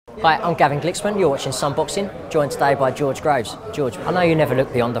Hi, I'm Gavin Glicksman, you're watching Sun Boxing, joined today by George Groves. George, I know you never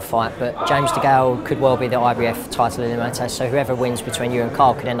look beyond the fight, but James DeGale could well be the IBF title eliminator, so whoever wins between you and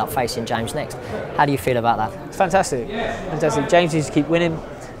Carl could end up facing James next. How do you feel about that? It's fantastic, fantastic. James needs to keep winning.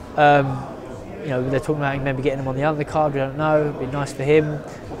 You know, they're talking about maybe getting him on the undercard, we don't know, it'd be nice for him.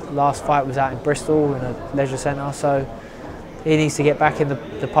 Last fight was out in Bristol in a leisure centre, so he needs to get back in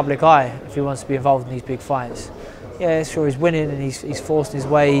the public eye if he wants to be involved in these big fights. Yeah, sure, he's winning and he's forced his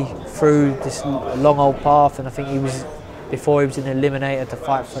way through this long old path, and I think before he was an eliminator to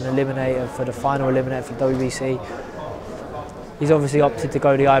fight for an eliminator, for the final eliminator for WBC. He's obviously opted to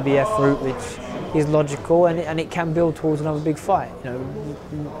go the IBF route, which is logical, and it can build towards another big fight. You know,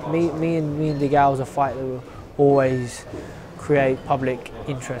 me and DeGale is a fight that will always create public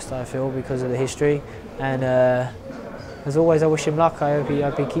interest, I feel, because of the history. And as always, I wish him luck. I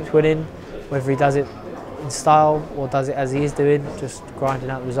hope he keeps winning, whether he does it in style or does it as he is doing, just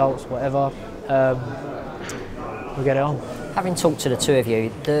grinding out results, whatever. We'll get it on. Having talked to the two of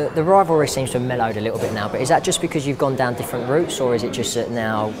you, the rivalry seems to have mellowed a little bit now, but is that just because you've gone down different routes, or is it just that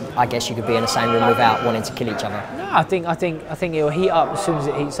now I guess you could be in the same room without wanting to kill each other? No, I think it'll heat up as soon as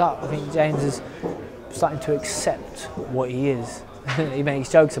it heats up. I think James is starting to accept what he is. He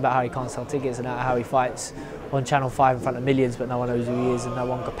makes jokes about how he can't sell tickets and how he fights on Channel 5 in front of millions, but no one knows who he is and no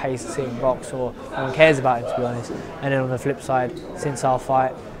one pays to see him box, or no one cares about him, to be honest. And then on the flip side, since our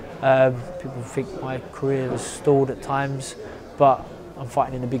fight, people think my career has stalled at times, but I'm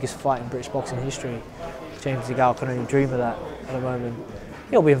fighting in the biggest fight in British boxing history. James DeGale can only dream of that at the moment.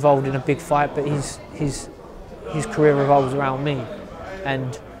 He'll be involved in a big fight, but his career revolves around me,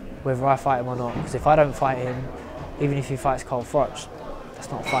 and whether I fight him or not. Because if I don't fight him, even if he fights Carl Froch,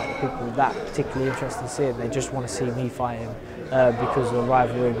 that's not a fight that people are that particularly interested in seeing. They just want to see me fight him because of the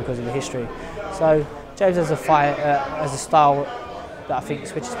rivalry, because of the history. So James has a fight, has a style that I think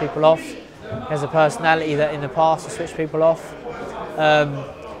switches people off. He has a personality that in the past has switched people off. I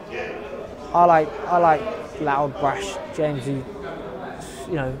like loud, brash James, who,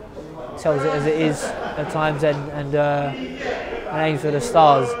 you know, tells it as it is at times and aims for the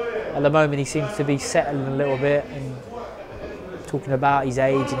stars. At the moment, he seems to be settling a little bit and talking about his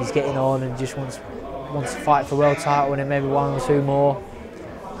age and he's getting on and just wants to fight for a world title and then maybe one or two more.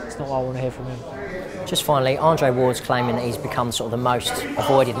 It's not what I want to hear from him. Just finally, Andre Ward's claiming that he's become sort of the most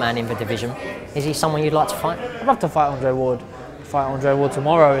avoided man in the division. Is he someone you'd like to fight? I'd love to fight Andre Ward. I'd fight Andre Ward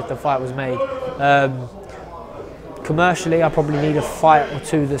tomorrow if the fight was made. Commercially, I probably need a fight or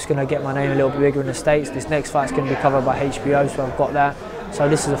two that's going to get my name a little bit bigger in the States. This next fight's going to be covered by HBO, so I've got that. So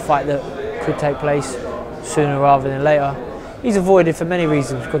this is a fight that could take place sooner rather than later. He's avoided for many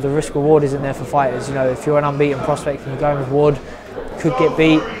reasons, because the risk reward isn't there for fighters. You know, if you're an unbeaten prospect and you're going with Ward, could get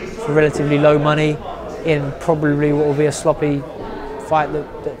beat for relatively low money in probably what will be a sloppy fight that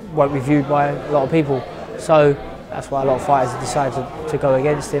won't be viewed by a lot of people. So that's why a lot of fighters have decided to go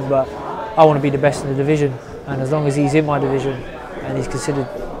against him. But I want to be the best in the division, and as long as he's in my division and he's considered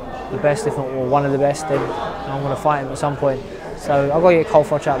the best, if not one of the best, then I want to fight him at some point. So I've got to get Carl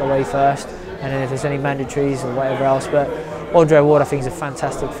Froch out of the way first, and then if there's any mandatories or whatever else. But Andre Ward, I think, is a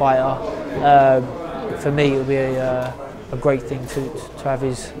fantastic fighter. For me, it'll be a great thing to have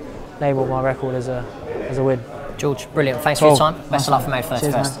his name on my record as a win. George, brilliant. Thanks for your time. Best of luck for May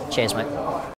 31st. Cheers, mate.